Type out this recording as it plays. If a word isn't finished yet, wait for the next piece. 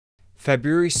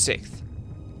February 6th,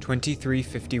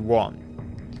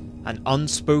 2351. An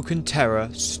unspoken terror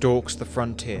stalks the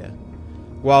frontier.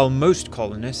 While most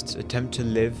colonists attempt to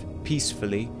live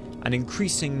peacefully, an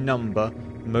increasing number,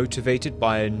 motivated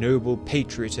by a noble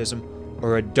patriotism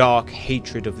or a dark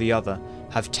hatred of the other,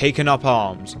 have taken up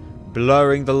arms,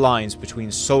 blurring the lines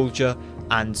between soldier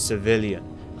and civilian,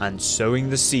 and sowing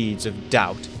the seeds of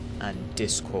doubt and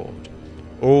discord.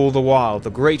 All the while, the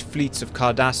great fleets of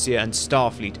Cardassia and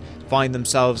Starfleet find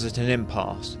themselves at an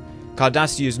impasse.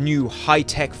 Cardassia's new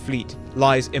high-tech fleet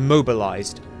lies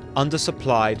immobilized,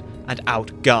 undersupplied, and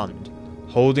outgunned,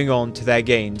 holding on to their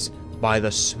gains by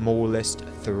the smallest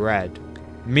thread.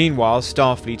 Meanwhile,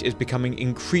 Starfleet is becoming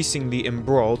increasingly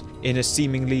embroiled in a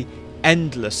seemingly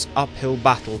endless uphill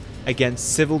battle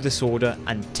against civil disorder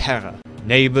and terror.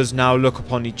 Neighbors now look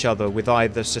upon each other with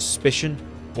either suspicion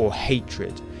or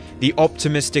hatred. The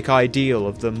optimistic ideal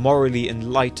of the morally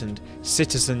enlightened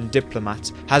citizen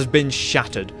diplomat has been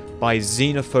shattered by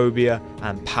xenophobia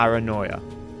and paranoia.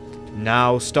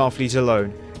 Now Starfleet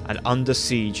alone and under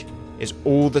siege is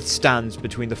all that stands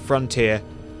between the frontier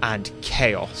and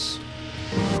chaos.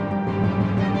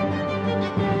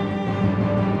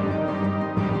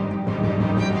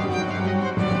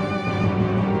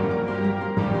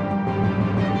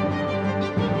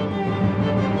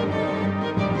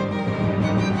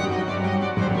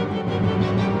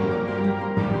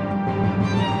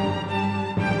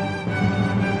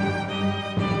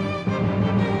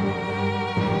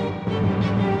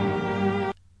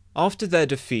 After their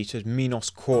defeat at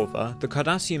Minos Corva, the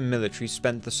Cardassian military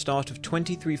spent the start of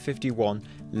 2351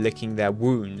 licking their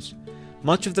wounds.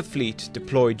 Much of the fleet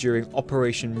deployed during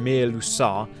Operation Mir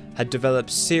Lusar had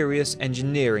developed serious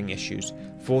engineering issues,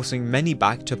 forcing many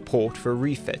back to port for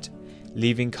refit,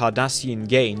 leaving Cardassian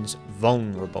gains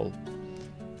vulnerable.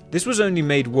 This was only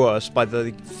made worse by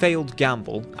the failed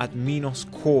gamble at Minos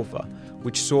Corva,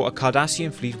 which saw a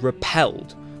Cardassian fleet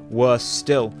repelled. Worse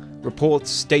still, reports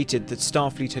stated that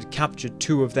Starfleet had captured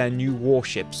 2 of their new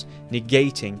warships,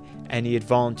 negating any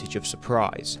advantage of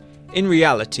surprise. In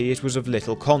reality, it was of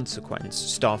little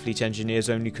consequence. Starfleet engineers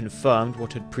only confirmed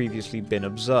what had previously been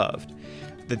observed,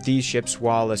 that these ships,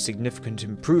 while a significant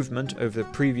improvement over the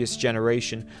previous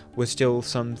generation, were still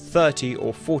some 30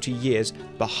 or 40 years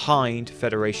behind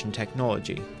Federation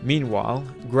technology. Meanwhile,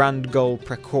 Grand Gull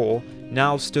Precor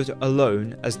now stood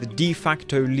alone as the de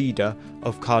facto leader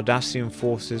of Cardassian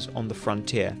forces on the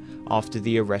frontier after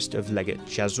the arrest of Legate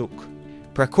Jazuk.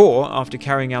 Precor, after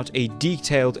carrying out a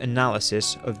detailed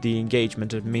analysis of the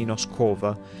engagement at Minos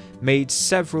Corva, made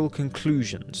several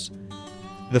conclusions.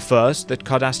 The first, that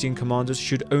Cardassian commanders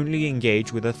should only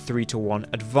engage with a 3-to-1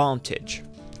 advantage.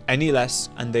 Any less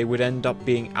and they would end up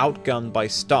being outgunned by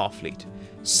Starfleet.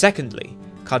 Secondly,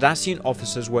 Cardassian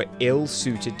officers were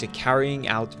ill-suited to carrying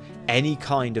out any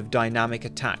kind of dynamic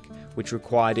attack which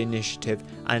required initiative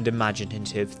and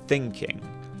imaginative thinking.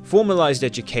 Formalized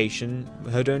education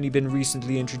had only been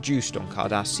recently introduced on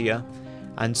Cardassia,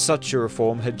 and such a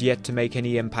reform had yet to make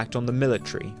any impact on the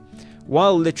military.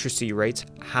 While literacy rates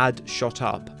had shot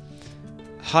up,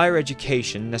 higher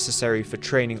education necessary for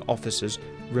training officers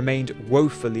remained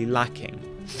woefully lacking.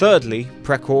 Thirdly,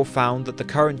 Precor found that the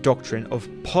current doctrine of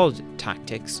pod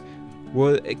tactics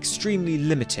were extremely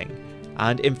limiting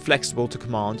and inflexible to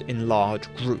command in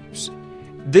large groups.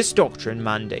 This doctrine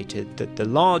mandated that the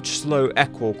large, slow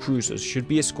Equal cruisers should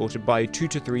be escorted by 2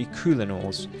 to 3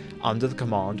 Kulinors under the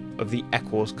command of the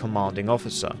Equal's commanding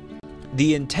officer.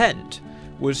 The intent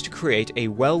was to create a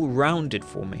well-rounded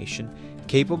formation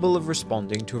capable of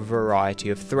responding to a variety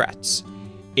of threats.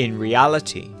 In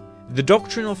reality, the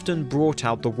doctrine often brought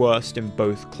out the worst in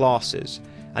both classes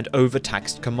and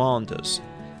overtaxed commanders,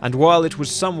 and while it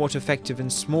was somewhat effective in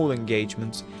small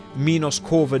engagements, Minos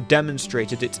Corva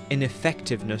demonstrated its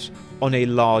ineffectiveness on a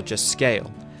larger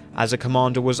scale, as a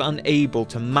commander was unable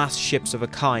to mass ships of a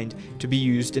kind to be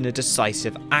used in a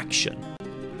decisive action.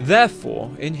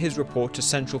 Therefore, in his report to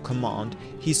Central Command,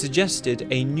 he suggested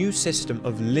a new system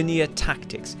of linear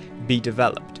tactics be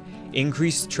developed,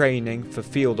 increased training for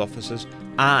field officers,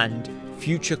 and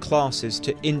future classes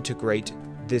to integrate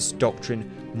this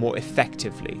doctrine more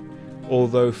effectively.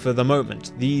 Although for the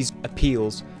moment these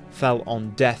appeals fell on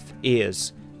deaf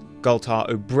ears, Gultar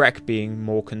Obrek being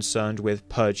more concerned with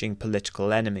purging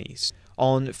political enemies.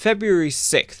 On February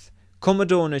 6th,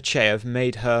 Commodore Nechayev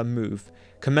made her move,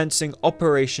 commencing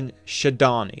Operation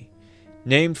Shadani.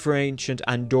 Named for ancient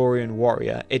Andorian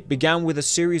warrior, it began with a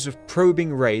series of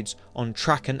probing raids on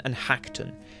Traken and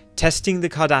Hakton, testing the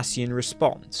Cardassian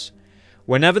response.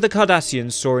 Whenever the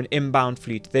Cardassians saw an inbound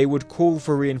fleet, they would call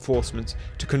for reinforcements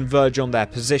to converge on their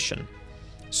position.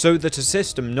 so that a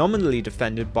system nominally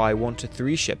defended by 1 to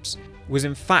 3 ships was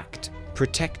in fact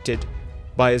protected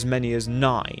by as many as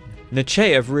 9.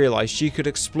 Nechayev realized she could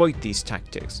exploit these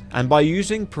tactics, and by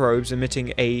using probes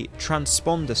emitting a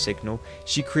transponder signal,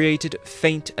 she created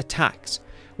feint attacks.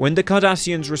 When the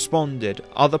Cardassians responded,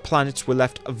 other planets were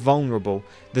left vulnerable.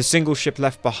 The single ship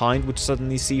left behind would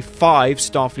suddenly see 5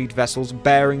 Starfleet vessels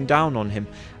bearing down on him,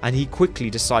 and he quickly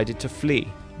decided to flee.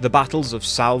 The battles of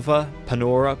Salva,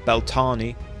 Panora,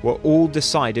 Beltane were all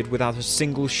decided without a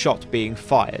single shot being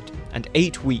fired, and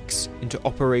 8 weeks into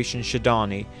Operation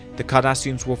Shadani, the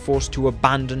Cardassians were forced to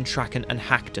abandon Traken and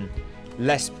Hackton,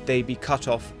 lest they be cut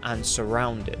off and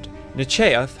surrounded.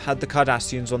 Nechayev had the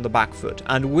Cardassians on the back foot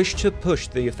and wished to push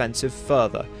the offensive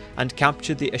further and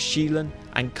capture the Ashilan,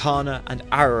 Ankana and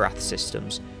Ararat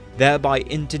systems, thereby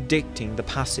interdicting the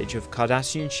passage of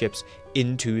Cardassian ships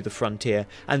into the frontier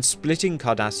and splitting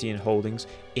Cardassian holdings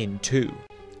in 2.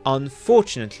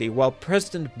 Unfortunately, while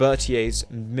President Berthier's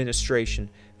administration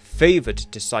favoured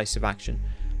decisive action,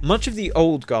 much of the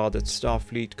old guard at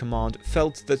Starfleet Command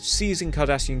felt that seizing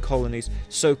Cardassian colonies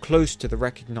so close to the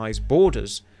recognised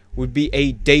borders would be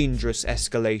a dangerous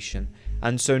escalation,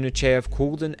 and so Nechayev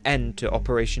called an end to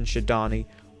Operation Shadani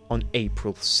on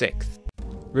April 6th.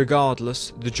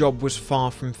 Regardless, the job was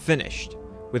far from finished,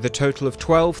 with a total of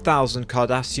 12,000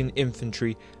 Cardassian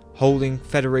infantry holding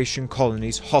Federation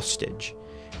colonies hostage.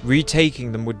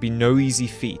 Retaking them would be no easy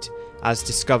feat, as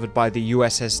discovered by the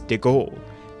USS de Gaulle,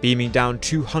 beaming down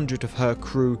 200 of her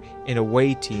crew in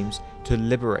away teams to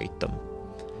liberate them.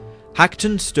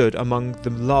 Hackton stood among the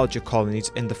larger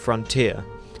colonies in the frontier,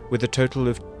 with a total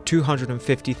of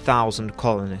 250,000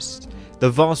 colonists, the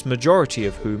vast majority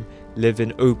of whom live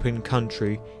in open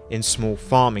country in small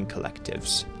farming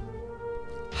collectives.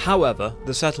 However,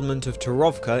 the settlement of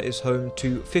Turovka is home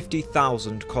to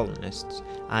 50,000 colonists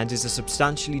and is a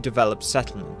substantially developed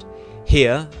settlement.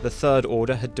 Here, the Third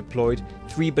Order had deployed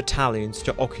 3 battalions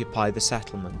to occupy the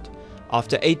settlement.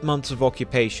 After 8 months of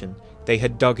occupation, they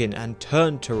had dug in and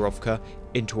turned Turovka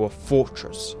into a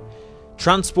fortress.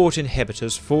 Transport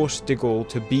inhibitors forced de Gaulle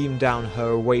to beam down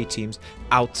her away teams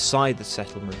outside the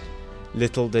settlement.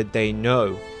 Little did they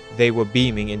know, they were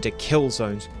beaming into kill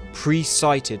zones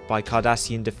pre-sighted by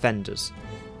Cardassian defenders.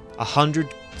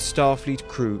 100 Starfleet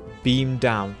crew beamed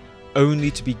down, only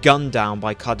to be gunned down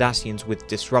by Cardassians with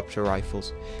disruptor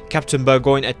rifles. Captain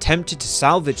Burgoyne attempted to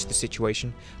salvage the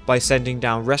situation by sending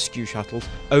down rescue shuttles,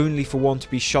 only for one to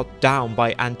be shot down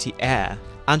by anti-air.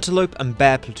 Antelope and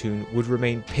Bear platoon would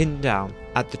remain pinned down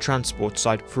at the transport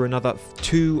site for another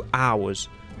 2 hours,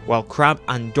 while Crab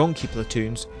and Donkey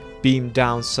platoons beamed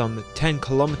down some 10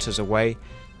 kilometers away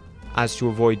as to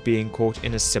avoid being caught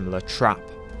in a similar trap,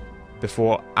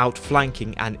 before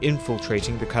outflanking and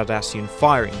infiltrating the Cardassian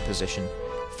firing position,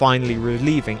 finally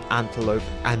relieving Antelope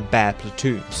and Bear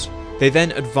platoons. They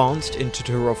then advanced into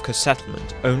Turovka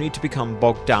settlement, only to become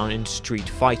bogged down in street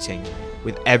fighting,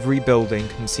 with every building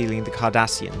concealing the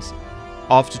Cardassians.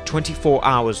 After 24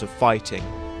 hours of fighting,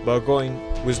 Burgoyne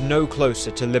was no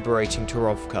closer to liberating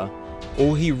Turovka.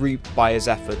 All he reaped by his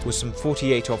effort was some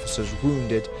 48 officers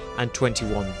wounded and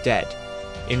 21 dead.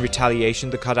 In retaliation,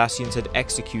 the Cardassians had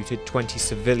executed 20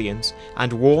 civilians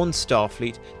and warned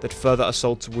Starfleet that further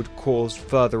assaults would cause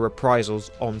further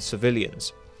reprisals on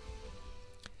civilians.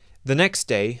 The next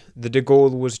day, the de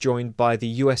Gaulle was joined by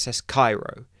the USS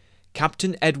Cairo.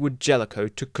 Captain Edward Jellico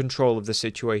took control of the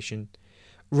situation.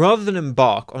 Rather than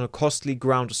embark on a costly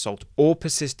ground assault or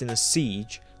persist in a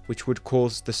siege, which would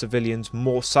cause the civilians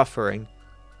more suffering,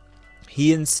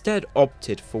 he instead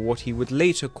opted for what he would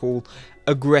later call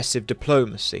aggressive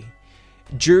diplomacy.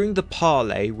 During the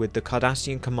parley with the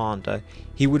Cardassian commander,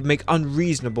 he would make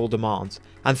unreasonable demands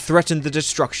and threaten the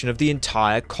destruction of the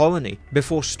entire colony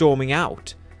before storming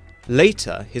out.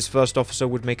 Later, his first officer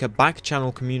would make a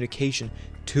back-channel communication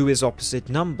to his opposite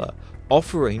number,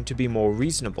 offering to be more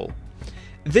reasonable.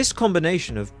 This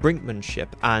combination of brinkmanship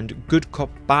and good cop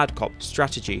bad cop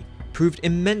strategy proved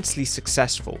immensely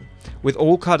successful, with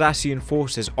all Cardassian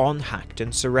forces on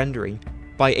Hackton surrendering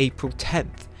by April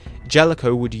 10th.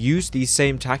 Jellico would use these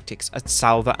same tactics at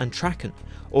Salva and Traken,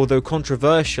 although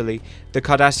controversially, the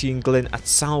Cardassian Glynn at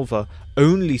Salva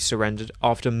only surrendered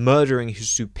after murdering his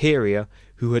superior,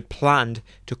 who had planned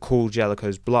to call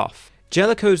Jellico's bluff.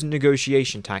 Jellico's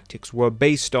negotiation tactics were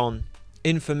based on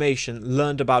information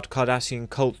learned about Cardassian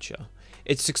culture.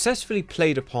 It successfully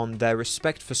played upon their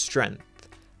respect for strength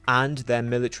and their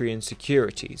military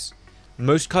insecurities.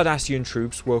 Most Cardassian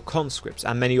troops were conscripts,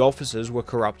 and many officers were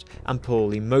corrupt and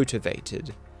poorly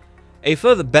motivated. A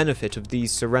further benefit of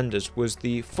these surrenders was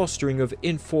the fostering of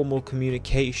informal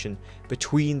communication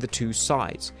between the two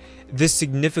sides. This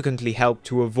significantly helped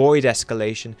to avoid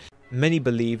escalation. Many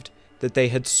believed that they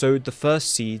had sowed the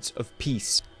first seeds of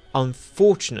peace.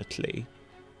 Unfortunately,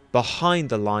 behind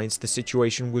the lines the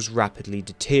situation was rapidly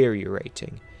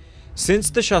deteriorating.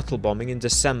 Since the shuttle bombing in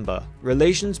December,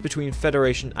 relations between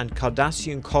Federation and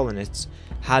Cardassian colonists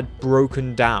had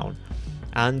broken down,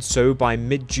 and so by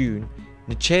mid-June,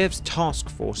 Nechayev's task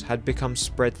force had become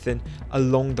spread thin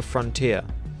along the frontier.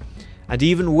 And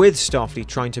even with Starfleet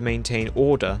trying to maintain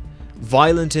order,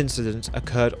 violent incidents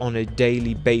occurred on a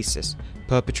daily basis,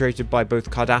 perpetrated by both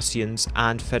Cardassians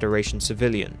and Federation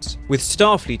civilians. With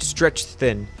Starfleet stretched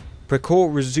thin,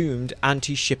 Precor resumed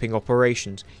anti-shipping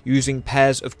operations, using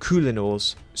pairs of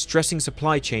coulinors, stressing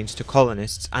supply chains to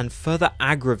colonists and further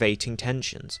aggravating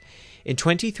tensions. In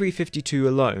 2352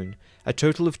 alone, a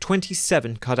total of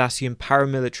 27 Cardassian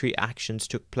paramilitary actions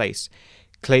took place,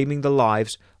 claiming the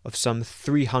lives of some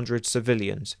 300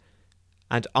 civilians,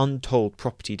 and untold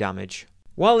property damage.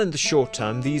 While in the short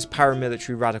term these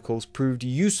paramilitary radicals proved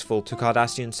useful to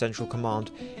Cardassian Central Command,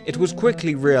 it was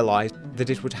quickly realised that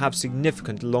it would have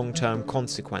significant long-term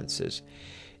consequences.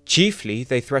 Chiefly,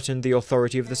 they threatened the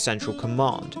authority of the Central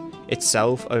Command,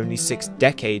 itself only 6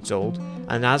 decades old,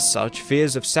 and as such,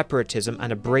 fears of separatism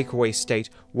and a breakaway state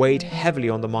weighed heavily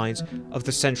on the minds of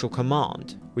the Central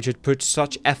Command, which had put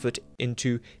such effort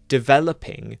into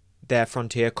developing their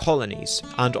frontier colonies.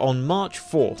 And on March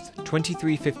 4th,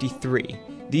 2353,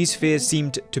 these fears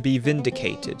seemed to be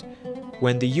vindicated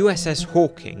when the USS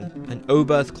Hawking, an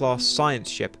Oberth-class science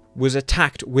ship, was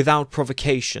attacked without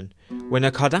provocation, when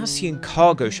a Cardassian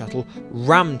cargo shuttle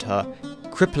rammed her,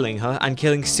 crippling her and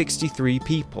killing 63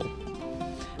 people.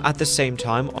 At the same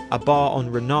time, a bar on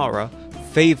Renara,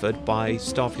 favoured by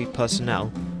Starfleet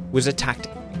personnel, was attacked,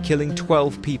 killing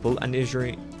 12 people and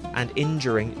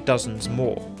injuring dozens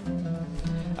more.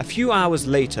 A few hours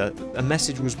later, a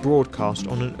message was broadcast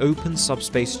on an open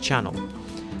subspace channel.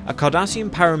 A Cardassian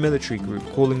paramilitary group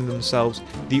calling themselves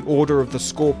the Order of the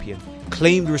Scorpion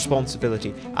claimed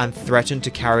responsibility and threatened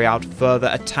to carry out further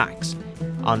attacks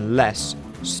unless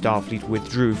Starfleet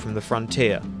withdrew from the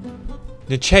frontier.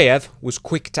 Nechayev was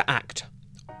quick to act,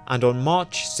 and on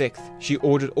March 6th she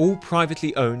ordered all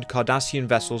privately owned Cardassian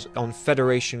vessels on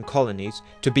Federation colonies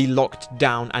to be locked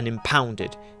down and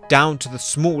impounded, down to the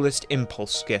smallest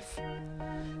impulse skiff.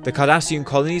 The Cardassian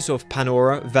colonies of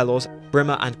Panora, Velos,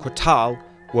 Brimmer and Quetal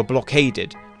were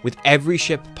blockaded, with every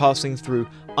ship passing through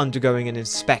undergoing an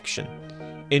inspection.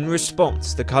 In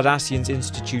response, the Cardassians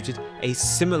instituted a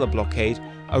similar blockade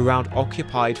around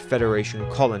occupied Federation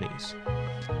colonies.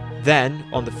 Then,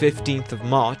 on the 15th of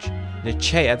March,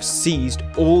 Nechayev seized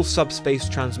all subspace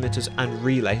transmitters and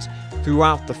relays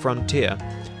throughout the frontier,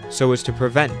 so as to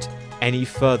prevent any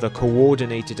further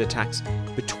coordinated attacks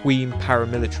between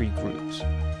paramilitary groups.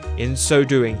 In so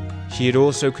doing, she had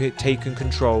also taken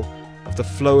control of the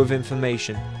flow of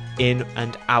information in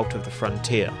and out of the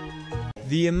frontier.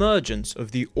 The emergence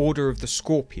of the Order of the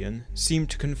Scorpion seemed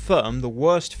to confirm the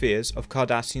worst fears of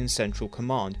Cardassian Central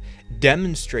Command,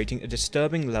 demonstrating a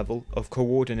disturbing level of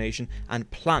coordination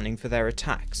and planning for their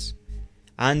attacks.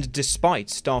 And despite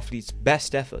Starfleet's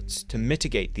best efforts to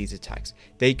mitigate these attacks,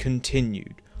 they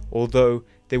continued, although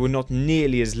they were not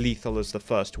nearly as lethal as the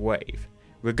first wave.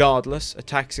 Regardless,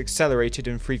 attacks accelerated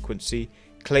in frequency,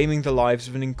 claiming the lives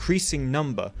of an increasing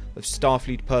number of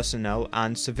Starfleet personnel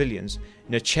and civilians.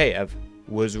 Nechayev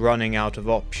was running out of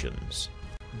options.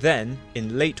 Then,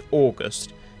 in late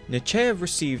August, Nechayev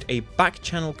received a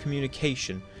back-channel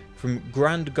communication from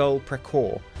Grand Gull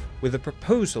Precor with a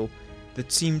proposal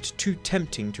that seemed too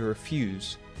tempting to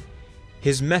refuse.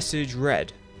 His message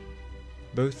read,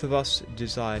 "Both of us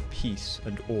desire peace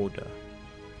and order.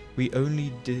 We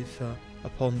only differ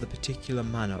upon the particular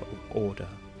manner of order.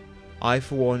 I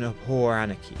for one abhor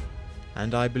anarchy,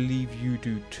 and I believe you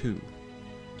do too.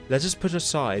 Let us put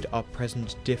aside our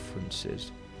present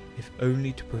differences, if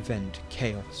only to prevent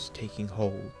chaos taking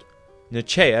hold."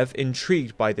 Nechayev,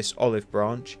 intrigued by this olive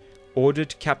branch,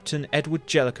 ordered Captain Edward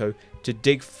Jellico to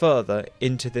dig further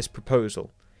into this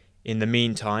proposal. In the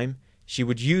meantime, she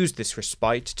would use this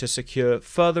respite to secure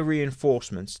further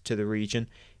reinforcements to the region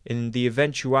in the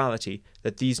eventuality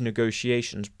that these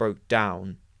negotiations broke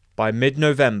down. By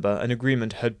mid-November, an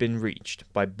agreement had been reached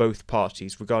by both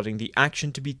parties regarding the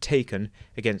action to be taken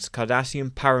against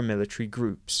Cardassian paramilitary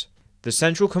groups. The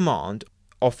Central Command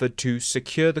offered to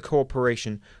secure the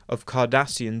cooperation of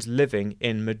Cardassians living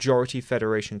in majority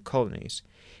Federation colonies.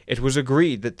 It was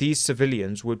agreed that these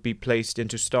civilians would be placed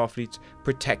into Starfleet's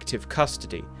protective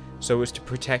custody, so as to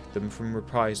protect them from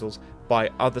reprisals by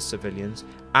other civilians,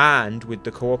 and with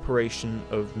the cooperation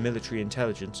of military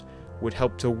intelligence, would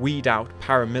help to weed out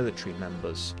paramilitary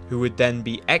members, who would then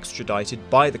be extradited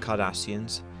by the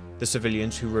Cardassians. The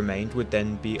civilians who remained would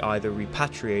then be either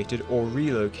repatriated or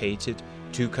relocated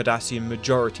to Cardassian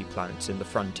majority planets in the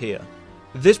frontier.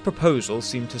 This proposal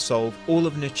seemed to solve all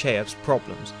of Nechayev's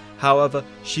problems. However,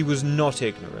 she was not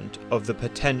ignorant of the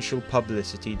potential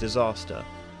publicity disaster.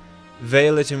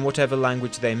 Veil it in whatever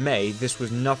language they may, this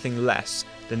was nothing less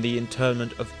than the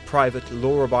internment of private,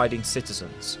 law-abiding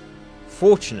citizens.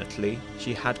 Fortunately,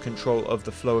 she had control of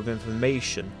the flow of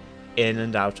information in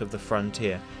and out of the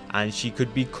frontier, and she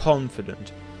could be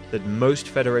confident that most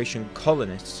Federation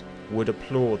colonists would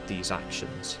applaud these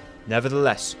actions.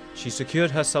 Nevertheless, she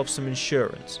secured herself some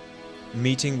insurance.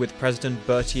 Meeting with President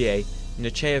Berthier,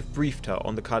 Nechayev briefed her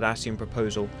on the Cardassian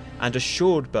proposal and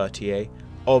assured Berthier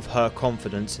of her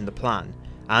confidence in the plan,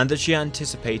 and that she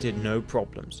anticipated no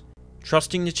problems.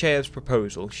 Trusting Nechayev's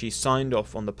proposal, she signed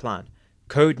off on the plan,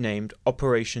 codenamed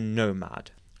Operation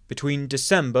Nomad. Between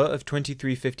December of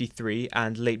 2353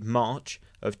 and late March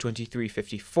of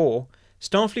 2354,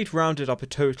 Starfleet rounded up a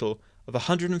total of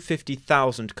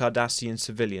 150,000 Cardassian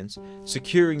civilians,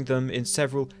 securing them in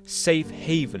several safe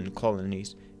haven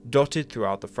colonies dotted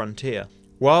throughout the frontier.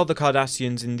 While the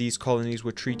Cardassians in these colonies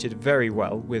were treated very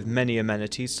well, with many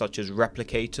amenities such as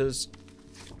replicators,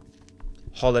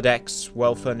 holodecks,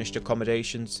 well-furnished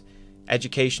accommodations,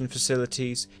 education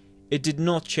facilities, it did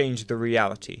not change the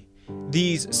reality.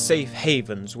 These safe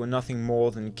havens were nothing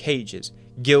more than cages,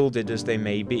 gilded as they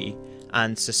may be,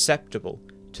 and susceptible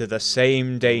to the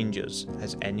same dangers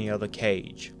as any other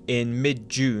cage. In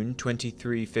mid-June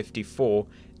 2354,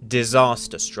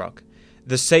 disaster struck.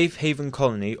 The safe haven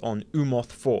colony on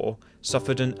Umoth 4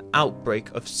 suffered an outbreak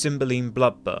of Cymbeline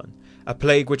bloodburn, a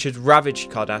plague which had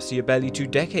ravaged Cardassia barely 2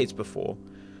 decades before.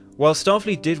 While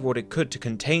Starfleet did what it could to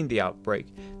contain the outbreak,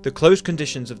 the close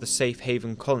conditions of the safe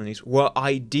haven colonies were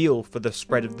ideal for the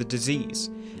spread of the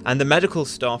disease, and the medical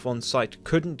staff on site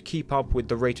couldn't keep up with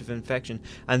the rate of infection,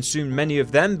 and soon many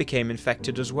of them became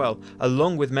infected as well,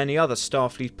 along with many other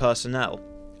Starfleet personnel.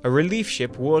 A relief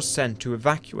ship was sent to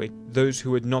evacuate those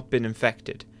who had not been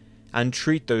infected, and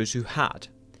treat those who had.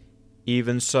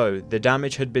 Even so, the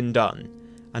damage had been done,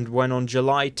 and when on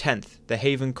July 10th the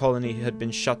Haven colony had been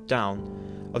shut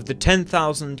down, of the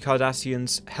 10,000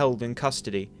 Cardassians held in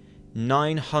custody,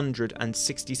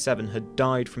 967 had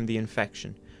died from the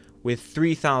infection, with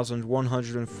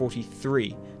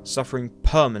 3,143 suffering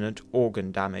permanent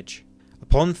organ damage.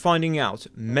 Upon finding out,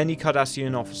 many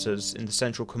Cardassian officers in the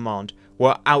Central Command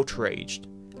were outraged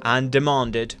and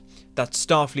demanded that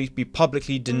Starfleet be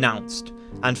publicly denounced,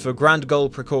 and for Grand Gul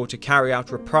Precor to carry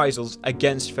out reprisals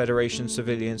against Federation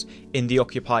civilians in the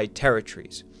occupied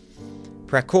territories.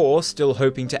 Precor, still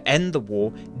hoping to end the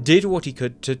war, did what he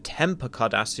could to temper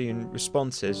Cardassian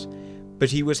responses, but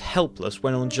he was helpless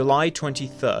when on July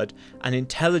 23rd an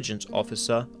intelligence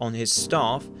officer on his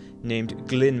staff, named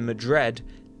Glyn Madred,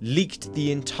 leaked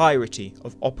the entirety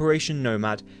of Operation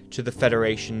Nomad to the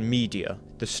Federation media.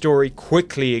 The story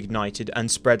quickly ignited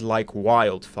and spread like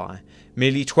wildfire.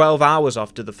 Merely 12 hours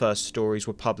after the first stories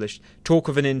were published, talk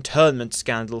of an internment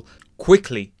scandal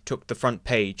quickly took the front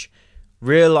page.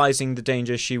 Realizing the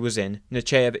danger she was in,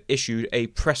 Nechayev issued a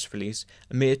press release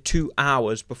a mere 2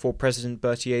 hours before President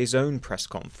Berthier's own press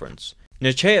conference.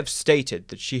 Nechayev stated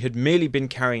that she had merely been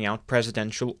carrying out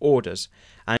presidential orders,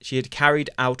 and she had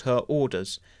carried out her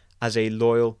orders as a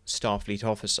loyal Starfleet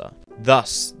officer.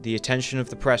 Thus, the attention of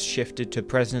the press shifted to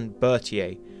President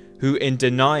Berthier, who, in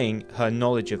denying her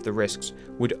knowledge of the risks,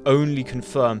 would only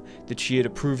confirm that she had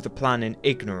approved the plan in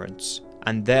ignorance,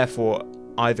 and therefore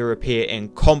either appear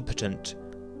incompetent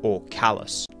or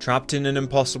callous. Trapped in an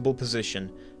impossible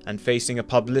position and facing a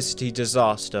publicity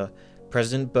disaster,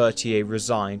 President Berthier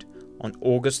resigned on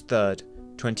August 3rd,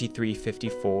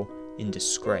 2354, in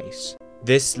disgrace.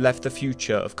 This left the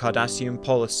future of Cardassian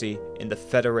policy in the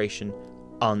Federation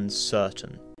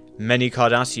uncertain. Many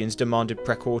Cardassians demanded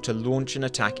Precor to launch an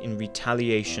attack in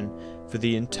retaliation for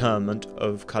the internment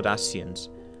of Cardassians.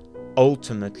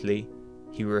 Ultimately,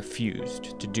 he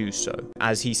refused to do so,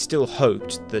 as he still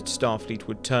hoped that Starfleet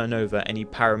would turn over any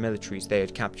paramilitaries they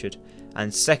had captured,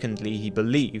 and secondly, he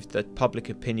believed that public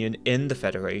opinion in the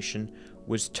Federation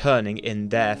was turning in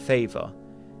their favour,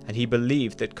 and he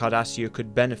believed that Cardassia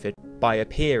could benefit by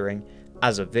appearing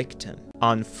as a victim.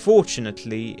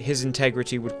 Unfortunately, his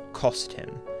integrity would cost him,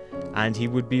 and he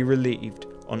would be relieved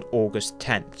on August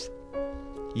 10th.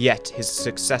 Yet his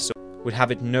successor would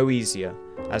have it no easier,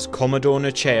 as Commodore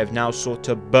Nechayev now sought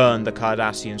to burn the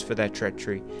Cardassians for their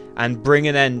treachery and bring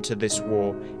an end to this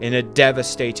war in a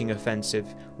devastating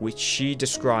offensive which she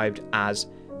described as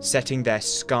setting their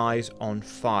skies on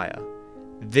fire.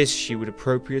 This she would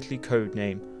appropriately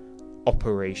codename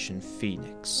Operation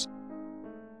Phoenix.